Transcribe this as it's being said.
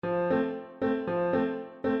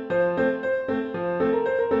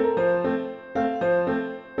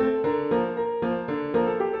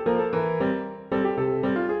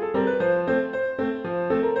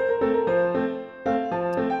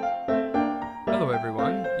Hello,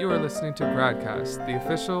 everyone. You are listening to GradCast, the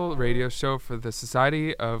official radio show for the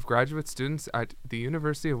Society of Graduate Students at the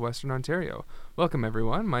University of Western Ontario. Welcome,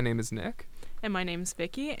 everyone. My name is Nick. And my name is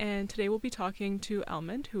Vicky, and today we'll be talking to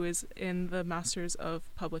Elmond, who is in the Masters of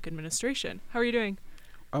Public Administration. How are you doing?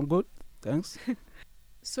 I'm good, thanks.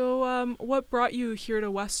 So, what brought you here to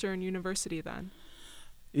Western University then?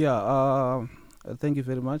 Yeah, thank you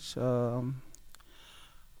very much. I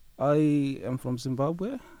am from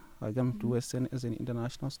Zimbabwe. I came to Western as an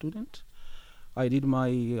international student. I did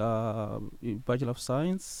my Bachelor of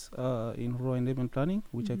Science in Rural and Urban Planning,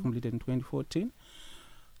 which I completed in 2014.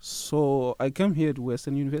 So I came here to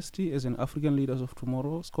Western University as an African Leaders of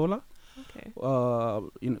Tomorrow scholar. Okay.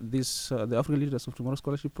 The African Leaders of Tomorrow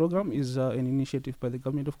Scholarship Program is an initiative by the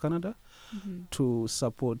Government of Canada to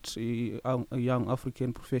support young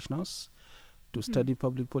African professionals to study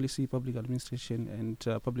public policy, public administration,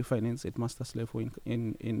 and public finance at master's level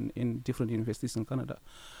in different universities in Canada.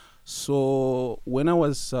 So when I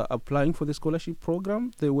was applying for the scholarship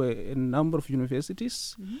program, there were a number of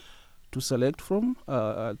universities to select from.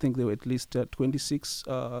 I think there were at least 26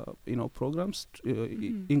 programs,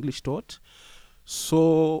 English taught.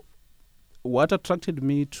 So what attracted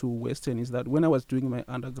me to Western is that when I was doing my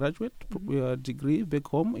undergraduate degree back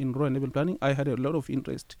home in Rural and Urban Planning, I had a lot of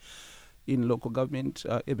interest in local government,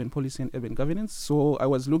 urban policy and urban governance. So I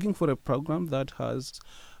was looking for a program that has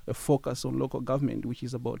a focus on local government, which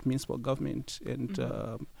is about municipal government and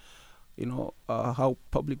how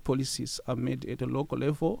public policies are made at a local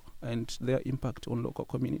level and their impact on local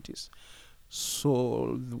communities.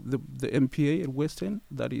 So the MPA at Western,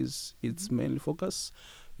 that is its main focus.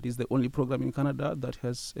 It is the only program in Canada that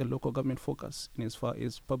has a local government focus in as far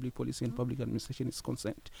as public policy and public administration is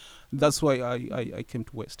concerned. That's why I came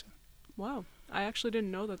to Western. Wow. I actually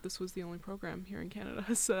didn't know that this was the only program here in Canada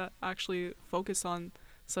to actually focus on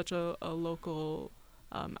such a local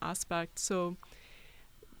aspect. So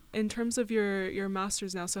in terms of your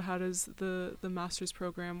master's now, so how does the master's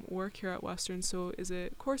program work here at Western? So is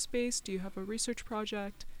it course-based? Do you have a research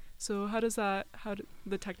project? So how do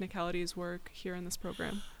the technicalities work here in this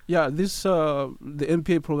program? Yeah, the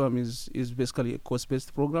MPA program is basically a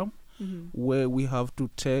course-based program where we have to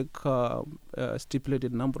take a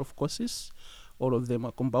stipulated number of courses. All of them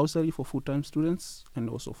are compulsory for full-time students and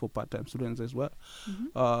also for part-time students as well.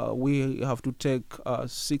 We have to take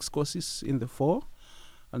 6 courses in the fall,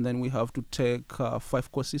 and then we have to take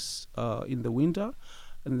 5 courses in the winter,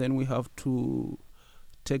 and then we have to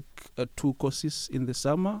take 2 courses in the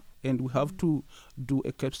summer, and we have to do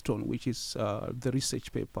a capstone, which is the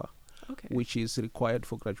research paper, which is required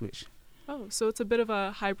for graduation. Oh, so it's a bit of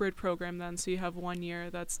a hybrid program then. So you have 1 year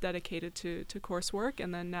that's dedicated to coursework,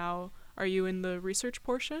 and then now are you in the research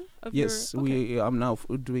portion of Yes, your... I'm now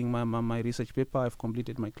doing my research paper. I've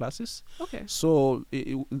completed my classes. Okay. So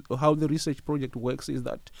how the research project works is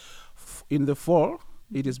that in the fall,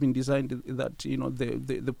 it has been designed that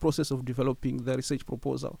the process of developing the research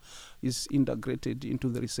proposal is integrated into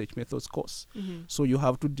the research methods course. So you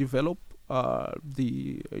have to develop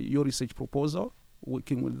your research proposal,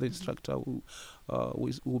 working with the instructor who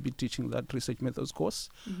will be teaching that research methods course.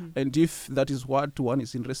 And if that is what one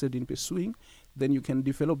is interested in pursuing, then you can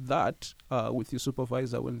develop that with your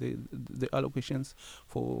supervisor when the allocations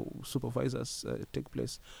for supervisors take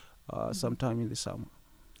place sometime in the summer.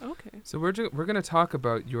 Okay. So we're going to talk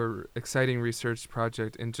about your exciting research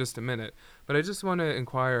project in just a minute, but I just want to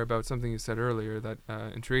inquire about something you said earlier that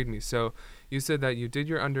intrigued me. So you said that you did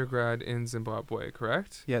your undergrad in Zimbabwe,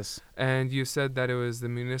 correct? Yes. And you said that it was the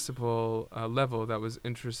municipal level that was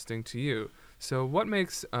interesting to you. So what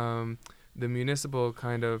makes the municipal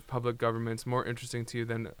kind of public governments more interesting to you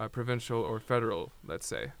than provincial or federal, let's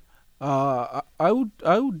say? I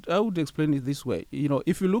would explain it this way.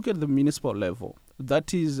 If you look at the municipal level,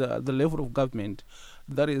 that is the level of government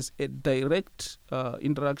that is a direct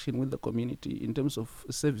interaction with the community in terms of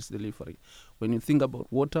service delivery. When you think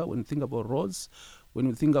about water, when you think about roads, when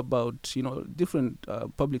you think about different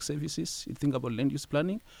public services, you think about land use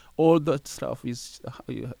planning, all that stuff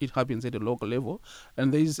it happens at a local level,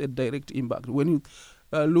 and there is a direct impact. When you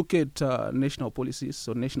look at national policies,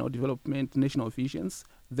 so national development, national visions,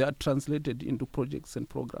 they are translated into projects and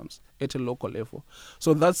programs at a local level.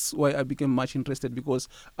 So that's why I became much interested, because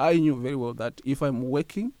I knew very well that if I'm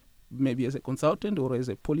working maybe as a consultant or as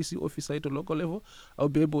a policy officer at a local level, I'll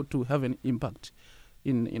be able to have an impact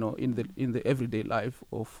in the everyday life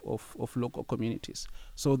of local communities.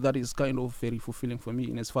 So that is kind of very fulfilling for me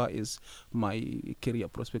in as far as my career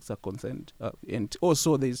prospects are concerned. And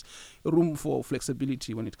also there's room for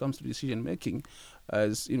flexibility when it comes to decision making.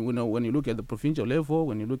 As when you look at the provincial level,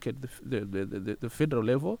 when you look at the federal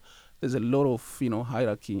level, there's a lot of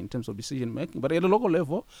hierarchy in terms of decision making. But at a local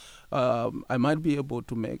level, I might be able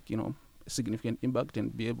to make a significant impact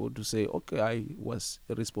and be able to say, okay, I was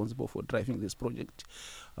responsible for driving this project.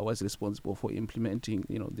 I was responsible for implementing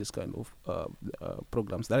this kind of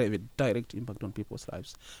programs that have a direct impact on people's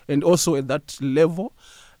lives. And also at that level,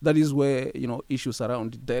 that is where issues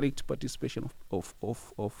around direct participation of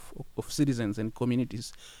citizens and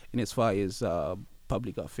communities in as far as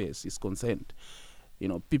public affairs is concerned.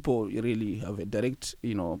 People really have a direct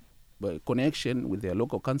connection with their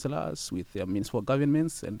local councillors, with their municipal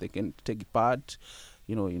governments, and they can take part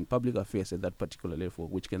in public affairs at that particular level,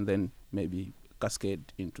 which can then maybe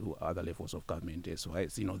cascade into other levels of government as well.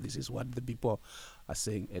 This is what the people are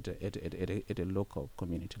saying at a local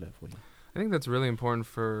community level. Yeah. I think that's really important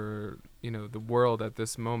for the world at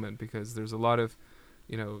this moment, because there's a lot of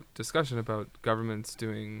discussion about governments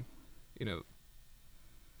doing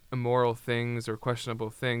immoral things or questionable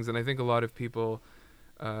things, and I think a lot of people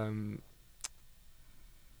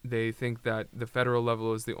they think that the federal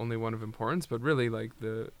level is the only one of importance, but really like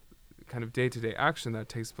the kind of day-to-day action that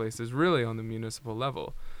takes place is really on the municipal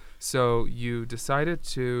level. So you decided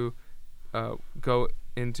to go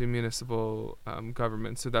into municipal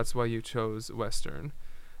government, so that's why you chose Western.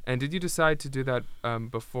 And did you decide to do that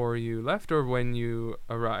before you left or when you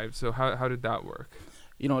arrived? So how did that work?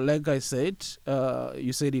 Like I said,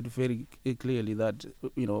 you said it very clearly that,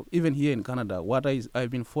 even here in Canada, what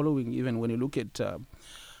I've been following, even when you look at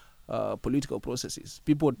political processes,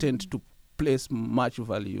 people tend to place much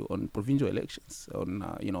value on provincial elections, on,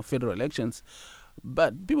 federal elections,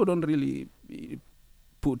 but people don't really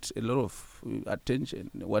put a lot of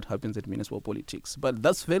attention on what happens at municipal politics. But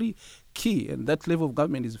that's very key, and that level of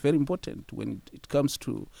government is very important when it comes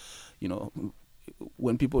to,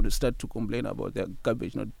 when people start to complain about their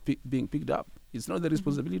garbage not being picked up. It's not the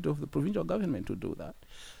responsibility of the provincial government to do that.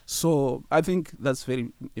 So I think that's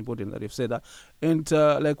very important that you've said that. And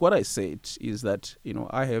like what I said is that,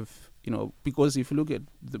 I have, because if you look at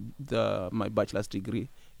my bachelor's degree,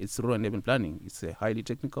 it's rural and urban planning. It's a highly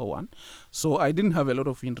technical one. So I didn't have a lot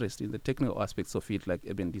of interest in the technical aspects of it, like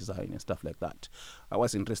urban design and stuff like that. I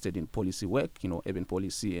was interested in policy work, urban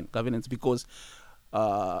policy and governance, because,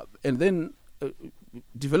 and then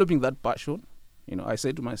developing that passion, I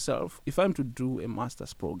said to myself, if I'm to do a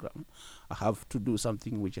master's program, I have to do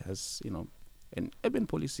something which has, an urban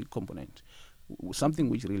policy component, something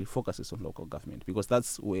which really focuses on local government, because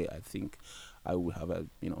that's where I think I will have a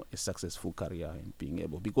successful career in being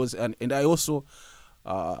able, because and I also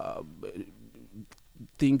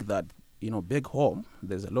think that back home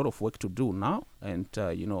there's a lot of work to do now, and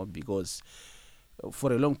because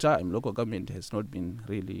for a long time local government has not been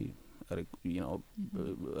really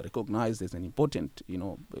recognized as an important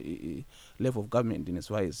level of government in as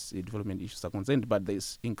far as development issues are concerned. But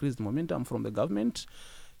there's increased momentum from the government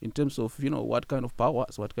in terms of what kind of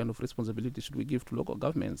powers, what kind of responsibility should we give to local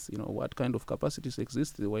governments, what kind of capacities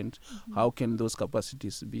exist, and how can those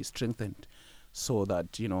capacities be strengthened so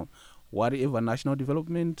that whatever national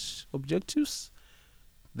development objectives,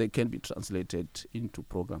 they can be translated into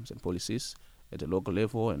programs and policies at a local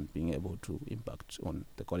level and being able to impact on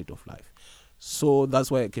the quality of life. So that's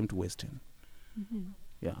why I came to Western.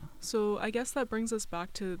 Yeah. So I guess that brings us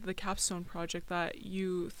back to the capstone project that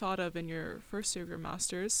you thought of in your first year of your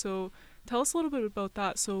master's. So tell us a little bit about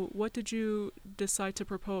that. So what did you decide to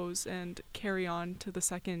propose and carry on to the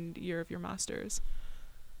second year of your master's?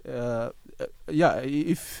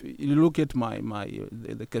 If you look at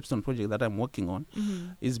the capstone project that I'm working on,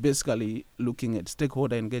 is basically looking at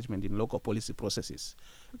stakeholder engagement in local policy processes.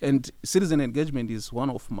 And citizen engagement is one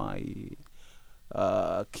of my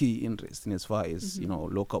key interests in as far as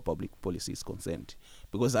local public policy is concerned,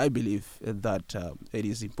 because I believe that it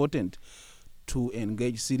is important to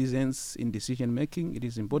engage citizens in decision making. It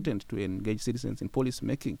is important to engage citizens in policy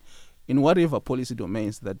making in whatever policy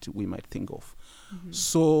domains that we might think of.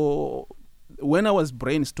 So when I was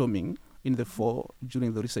brainstorming in the fall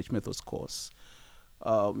during the research methods course,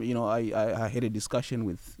 I had a discussion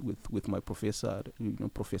with my professor,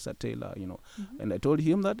 Professor Taylor, and I told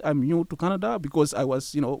him that I'm new to Canada, because I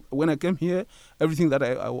was, when I came here, everything that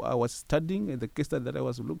I was studying and the case study that I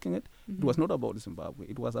was looking at, it was not about Zimbabwe.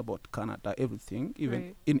 It was about Canada, everything,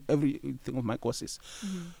 even in everything of my courses.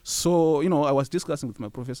 So, I was discussing with my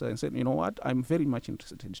professor and said, what, I'm very much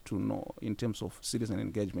interested to know in terms of citizen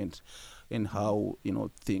engagement and how,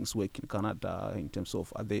 things work in Canada in terms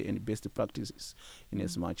of are there any best practices in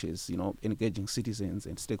as much as, engaging citizens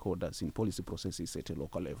and stakeholders in policy processes at a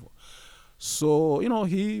local level. So,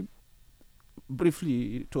 he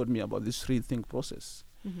briefly told me about this rethink process.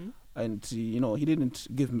 And he didn't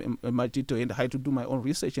give me much detail, and I had to do my own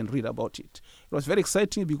research and read about it. It was very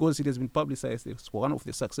exciting because it has been publicized as one of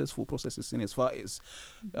the successful processes in as far as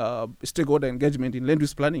stakeholder engagement in land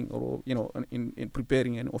use planning, or in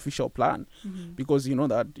preparing an official plan. Because you know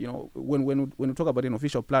that when we talk about an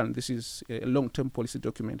official plan, this is a long-term policy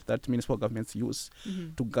document that municipal governments use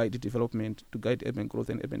to guide development, to guide urban growth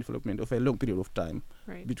and urban development over a long period of time,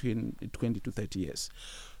 Right. between 20 to 30 years.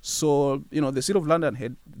 So, the City of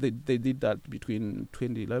London they did that between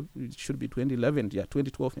 2011, it should be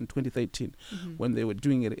 2012 and 2013, when they were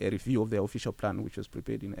doing a review of their official plan, which was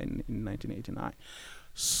prepared in 1989.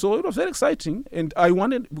 So it was very exciting, and I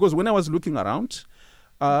wanted, because when I was looking around,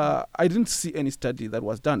 I didn't see any study that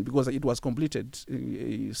was done, because it was completed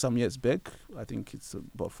some years back. I think it's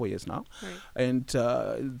about 4 years now. Right. And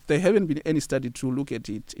there haven't been any study to look at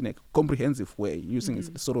it in a comprehensive way, using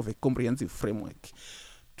sort of a comprehensive framework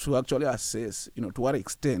to actually assess, to what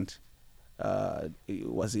extent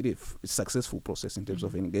was it a successful process in terms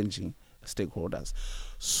of engaging stakeholders.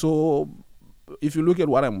 So if you look at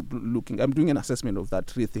what I'm doing an assessment of that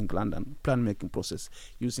Rethink London plan-making process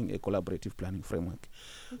using a collaborative planning framework.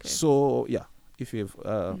 Okay. So, yeah, if you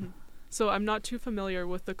have... So I'm not too familiar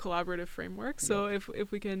with the collaborative framework. So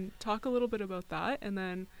if we can talk a little bit about that, and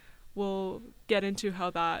then we'll get into how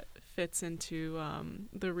that fits into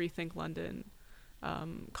the Rethink London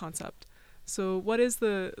concept. So what is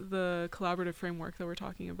the collaborative framework that we're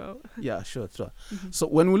talking about? Yeah, sure. So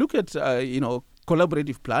when we look at,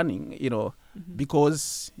 collaborative planning,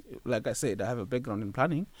 because, like I said, I have a background in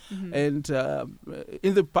planning, and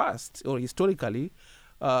in the past, or historically,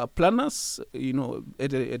 planners,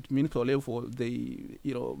 at municipal level, they,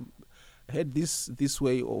 had this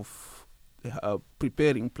way of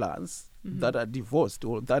preparing plans that are divorced,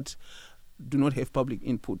 or that do not have public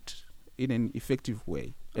input in an effective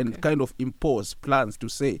way, and kind of impose plans to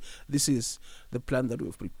say, this is the plan that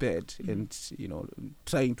we've prepared, and,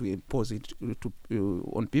 trying to impose it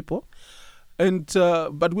on people. And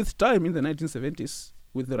but with time, in the 1970s,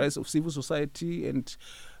 with the rise of civil society and,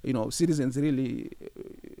 citizens really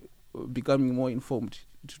becoming more informed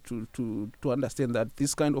to understand that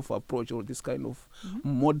this kind of approach, or this kind of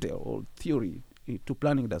model or theory to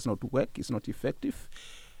planning does not work, it's not effective,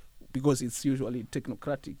 because it's usually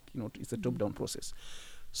technocratic, it's a top-down process.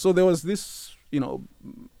 So there was this,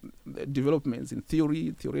 developments in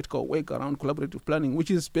theoretical work around collaborative planning, which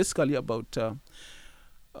is basically about,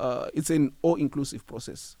 it's an all-inclusive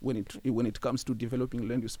process when it comes to developing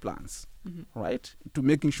land use plans, right? To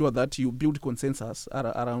making sure that you build consensus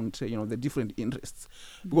around, the different interests.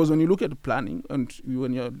 Because when you look at planning, and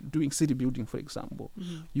when you're doing city building, for example,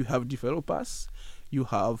 you have developers, you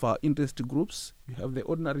have interest groups, you have the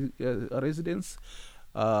ordinary residents,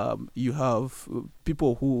 you have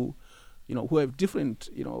people who have different,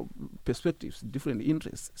 perspectives, different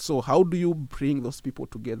interests. So how do you bring those people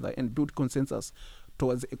together and build consensus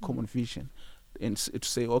towards a common vision, and to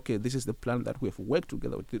say, okay, this is the plan that we have worked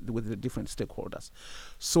together with the different stakeholders.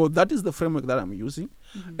 So that is the framework that I'm using,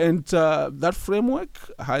 and that framework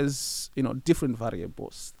has, different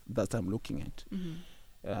variables that I'm looking at.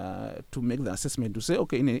 To make the assessment, to say,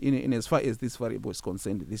 okay, in as far as this variable is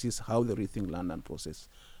concerned, this is how the Rethink London process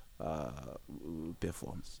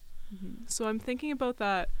performs. So I'm thinking about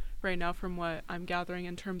that right now from what I'm gathering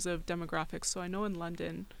in terms of demographics. So I know in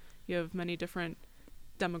London you have many different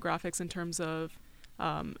demographics in terms of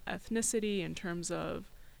ethnicity, in terms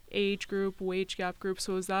of age group, wage gap group.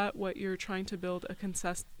 So is that what you're trying to build a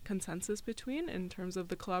consensus between in terms of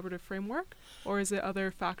the collaborative framework? Or is it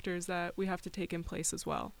other factors that we have to take in place as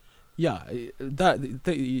well? Yeah,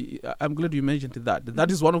 I'm glad you mentioned that.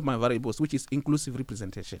 That is one of my variables, which is inclusive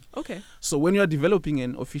representation. Okay. So when you are developing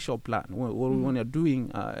an official plan, or when you're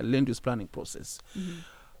doing a land use planning process,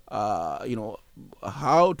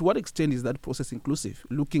 to what extent is that process inclusive?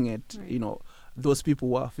 Looking at, those people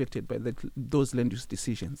who are affected by those land use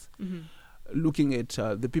decisions. Looking at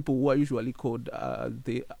the people who are usually called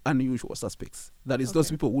the unusual suspects. That is, those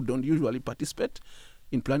people who don't usually participate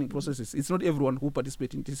in planning processes. It's not everyone who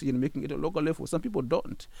participates in decision making at a local level. Some people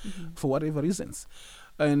don't, for whatever reasons.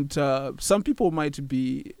 And some people might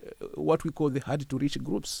be what we call the hard to reach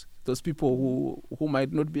groups. Those people who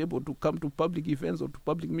might not be able to come to public events or to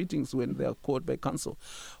public meetings when they are called by council.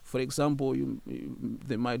 For example,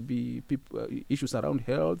 there might be issues around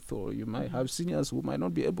health, or you might have seniors who might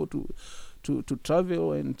not be able to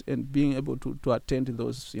travel and being able to attend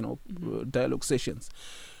those dialogue sessions.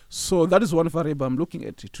 So that is one variable I'm looking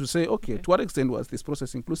at to say, okay, Okay. to what extent was this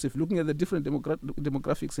process inclusive? Looking at the different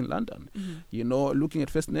demographics in London, you know, looking at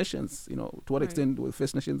First Nations, you know, to what Right. extent were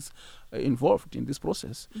First Nations involved in this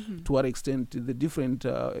process? To what extent the different,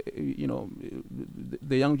 you know,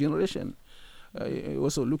 the young generation,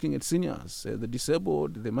 also looking at seniors, the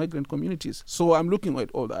disabled, the migrant communities. So I'm looking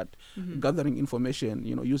at all that, gathering information,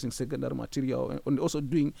 you know, using secondary material, and also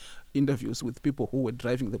doing interviews with people who were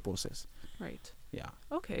driving the process. Right. Yeah.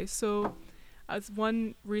 Okay, so as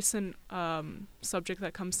one recent subject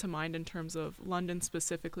that comes to mind in terms of London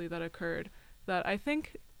specifically that occurred, that I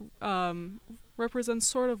think represents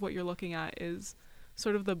sort of what you're looking at is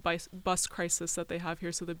sort of the bus crisis that they have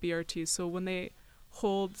here, so the BRTs. So when they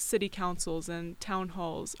hold city councils and town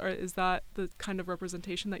halls, is that the kind of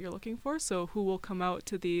representation that you're looking for? So who will come out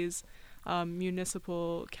to these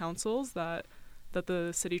municipal councils that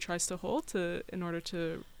the city tries to hold in order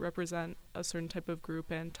to represent a certain type of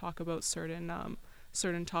group and talk about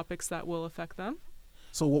certain topics that will affect them?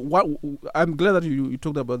 So what I'm glad that you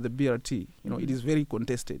talked about the BRT. You know, it is very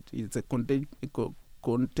contested. It's a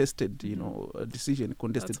contested, you know, decision.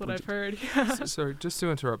 Contested. That's what I've heard. Sorry, just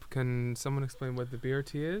to interrupt, can someone explain what the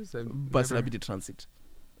BRT is? Bus rapid transit.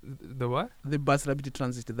 The what? The bus rapid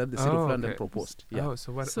transit that the city of London okay. proposed. Yeah. Oh,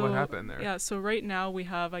 so what happened there? Yeah, so right now we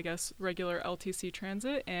have, I guess, regular LTC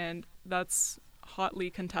transit, and that's hotly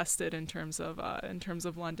contested in terms of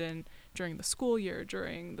London during the school year,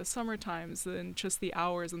 during the summer times, and just the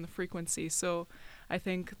hours and the frequency. So I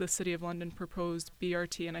think the City of London proposed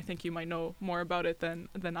BRT, and I think you might know more about it than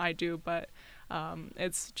I do, but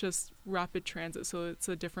it's just rapid transit, so it's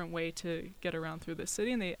a different way to get around through the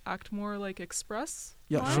city, and they act more like express.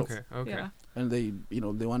 Yeah, lines. sure. Okay. Yeah. And they, you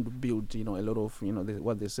know, they want to build, you know, a lot of, you know,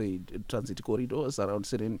 what they say, transit corridors around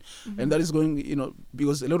certain, and that is going, you know,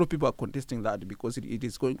 because a lot of people are contesting that because it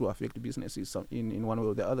is going to affect businesses in one way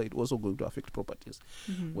or the other. It's also going to affect properties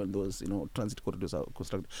when those, you know, transit corridors are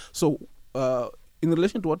constructed. So, in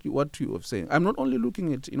relation to what you have saying, I'm not only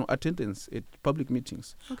looking at, you know, attendance at public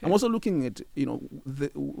meetings. Okay. I'm also looking at, you know,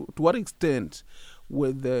 to what extent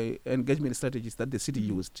were the engagement strategies that the city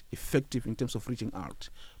used effective in terms of reaching out,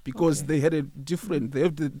 because they had a different, they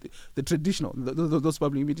have the traditional, those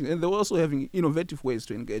public meetings, and they were also having innovative ways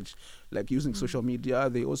to engage, like using social media.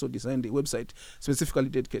 They also designed a website specifically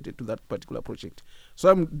dedicated to that particular project. So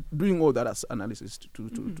I'm doing all that as analysis to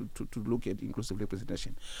look at inclusive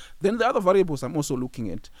representation. Then the other variables I'm also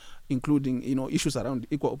looking at, including, you know, issues around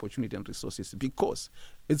equal opportunity and resources, because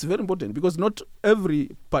it's very important, because not every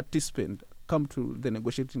participant come to the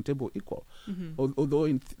negotiating table equal.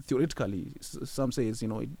 Although theoretically, some say, you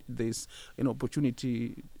know, there's an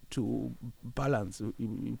opportunity to balance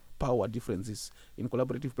power differences in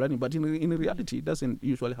collaborative planning, but in reality, it doesn't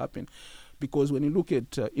usually happen, because when you look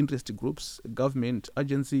at interest groups, government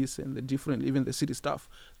agencies, and the different, even the city staff,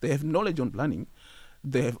 they have knowledge on planning.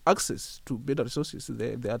 They have access to better resources.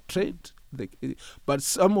 They are trained. But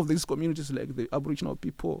some of these communities, like the Aboriginal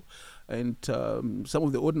people and some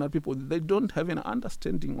of the ordinary people, they don't have an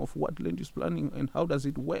understanding of what land use planning and how does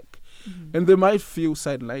it work. And they might feel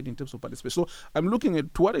sidelined in terms of participation. So I'm looking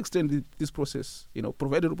at to what extent this process, you know,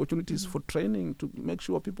 provided opportunities for training to make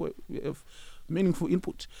sure people have meaningful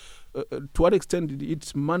input. To what extent did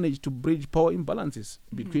it manage to bridge power imbalances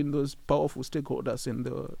between those powerful stakeholders and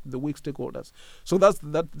the weak stakeholders? So that's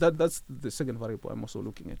the second variable I'm also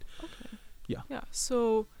looking at. Okay. Yeah.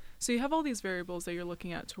 So you have all these variables that you're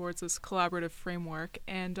looking at towards this collaborative framework,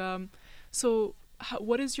 and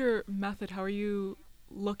what is your method? How are you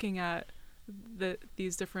looking at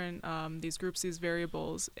these different these groups, these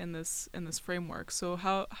variables in this framework? So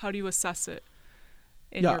how do you assess it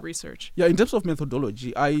in your research? Yeah, in terms of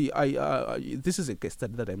methodology, I this is a case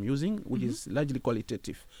study that I'm using, which is largely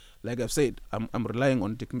qualitative. Like I've said, I'm relying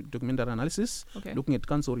on documentary analysis, looking at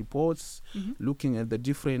council reports, looking at the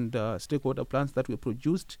different stakeholder plans that were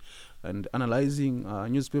produced, and analyzing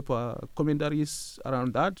newspaper commentaries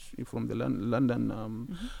around that from the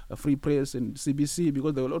London Free Press and CBC,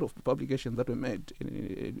 because there were a lot of publications that were made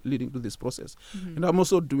leading to this process. And I'm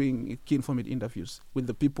also doing key informant interviews with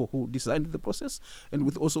the people who designed the process, and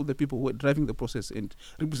with also the people who are driving the process, and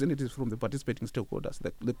representatives from the participating stakeholders,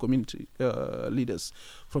 the community leaders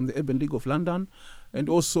from the Urban League of London, and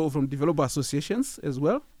also from developer associations as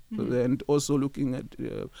well, and also looking at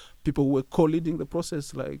people who were co-leading the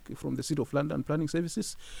process, like from the City of London Planning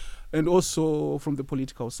Services, and also from the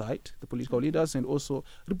political side, the political leaders, and also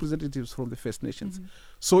representatives from the First Nations. Mhm.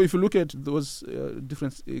 So if you look at those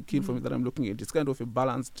different key information that I'm looking at, it's kind of a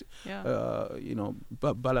balanced, Yeah.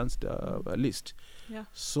 balanced list. Yeah.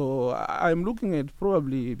 So I'm looking at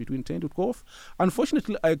probably between 10 to 12.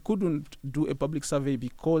 Unfortunately, I couldn't do a public survey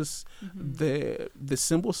because Mhm. the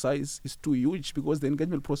sample size is too huge, because the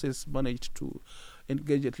engagement process managed to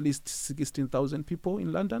engage at least 16,000 people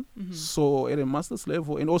in London. Mhm. So at a master's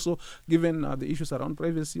level, and also given the issues around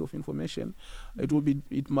privacy of information, it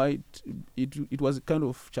was kind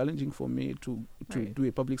of challenging for me to Right. do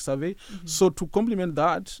a public survey. Mhm. So to complement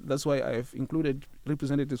that, that's why I've included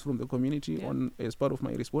representatives from the community Yeah. on as part of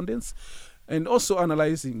my respondents, and also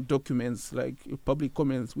analyzing documents like public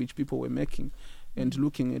comments which people were making, and Mhm.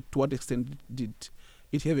 looking at to what extent did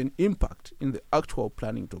it have an impact in the actual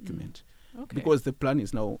planning document, Okay. because the plan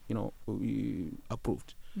is now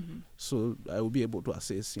approved. Mhm. So I will be able to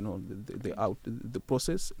assess the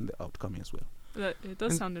process and the outcome as well. It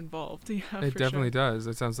does And sound involved. Yeah, It for definitely sure. does.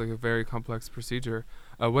 It sounds like a very complex procedure.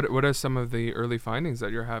 What are some of the early findings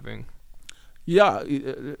that you're having? Yeah,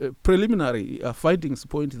 preliminary findings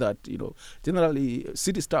point that generally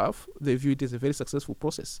city staff, they view it as a very successful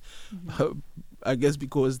process. Mhm. I guess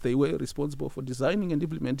because they were responsible for designing and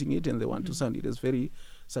implementing it, and they want to Mhm. sound it as very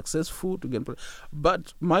successful to get.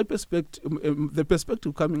 But my perspective, the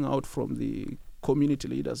perspective coming out from the community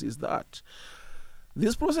leaders, is that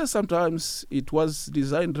this process sometimes it was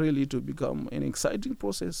designed really to become an exciting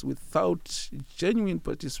process without genuine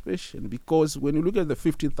participation. Because when you look at the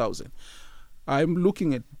 50,000, I'm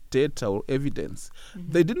looking at data or evidence.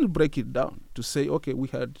 Mhm. They didn't break it down to say, okay, we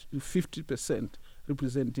had 50%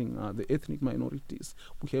 representing the ethnic minorities.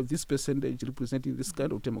 We have this percentage representing this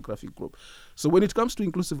kind of demographic group. So when it comes to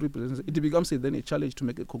inclusive representation, it becomes then a challenge to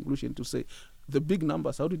make a conclusion to say, the big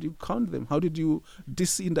numbers, how did you count them? How did you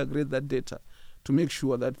disintegrate that data to make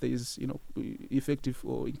sure that there is effective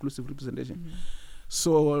or inclusive representation? Mhm.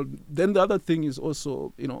 So then the other thing is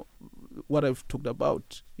also, what I've talked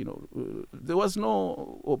about, there was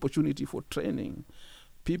no opportunity for training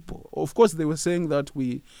people. Of course, they were saying that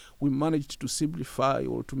we managed to simplify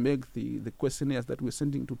or to make the questionnaires that we're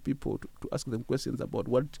sending to people to ask them questions about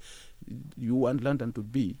what you want London to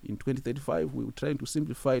be in 2035. We were trying to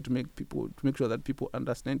simplify to make sure that people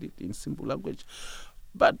understand it in simple language.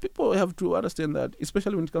 But people have to understand that,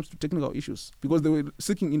 especially when it comes to technical issues, because they were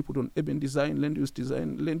seeking input on urban design, land use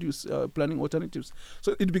planning alternatives.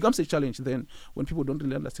 So it becomes a challenge then when people don't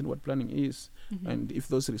really understand what planning is, Mhm. and if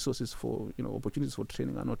those resources for opportunities for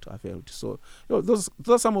training are not availed. So those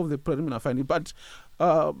are some of the preliminary findings. But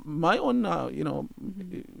my own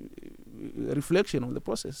reflection on the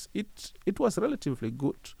process, it was relatively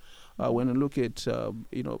good. When you look at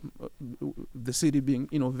the city being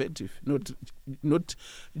innovative, not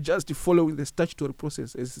just following the statutory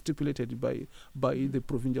process as stipulated by the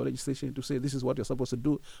provincial legislation to say this is what you're supposed to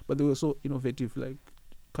do, but they were so innovative, like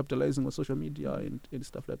capitalizing on social media and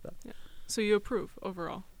stuff like that. So you approve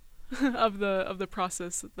overall of the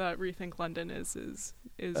process that Rethink London is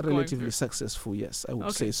going Relatively through. successful, yes, I would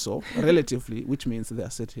Okay. say so. Relatively, which means there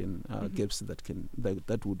are certain Mhm. gaps that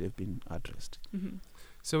would have been addressed. Mhm.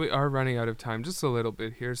 So we are running out of time just a little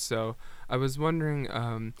bit here. So I was wondering,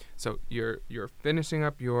 so you're finishing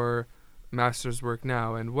up your master's work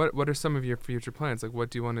now, and what are some of your future plans? Like,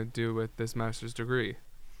 what do you want to do with this master's degree?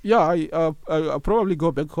 Yeah, I'll probably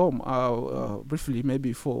go back home briefly,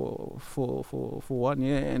 maybe for 1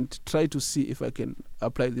 year, and try to see if I can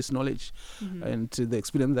apply this knowledge Mhm. and the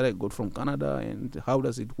experience that I got from Canada, and how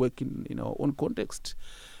does it work in our own context.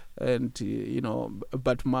 And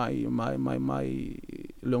but my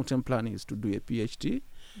long-term plan is to do a PhD,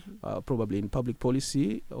 Mhm. probably in public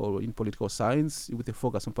policy or in political science, with a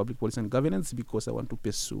focus on public policy and governance, because I want to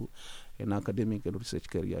pursue an academic and research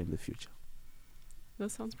career in the future. That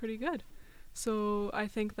sounds pretty good. So I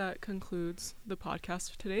think that concludes the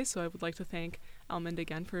podcast for today. So I would like to thank Almond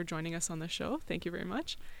again for joining us on the show. Thank you very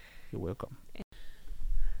much. You're welcome.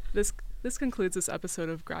 This concludes this episode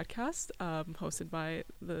of GradCast, hosted by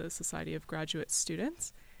the Society of Graduate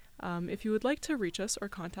Students. If you would like to reach us or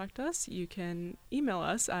contact us, you can email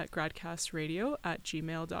us at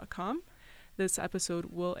gradcastradio@gmail.com. This episode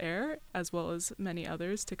will air, as well as many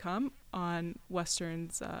others to come, on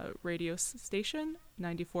Western's radio station,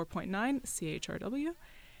 94.9 CHRW.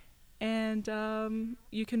 And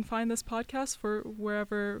you can find this podcast for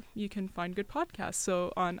wherever you can find good podcasts.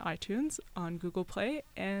 So on iTunes, on Google Play,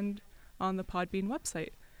 and on the Podbean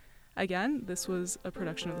website. Again, this was a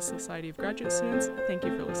production of the Society of Graduate Students. Thank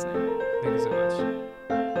you for listening. Thank you so much.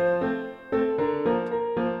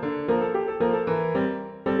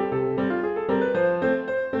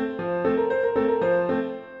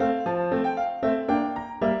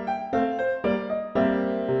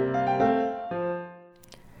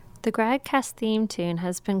 The GradCast theme tune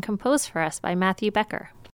has been composed for us by Matthew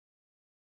Becker.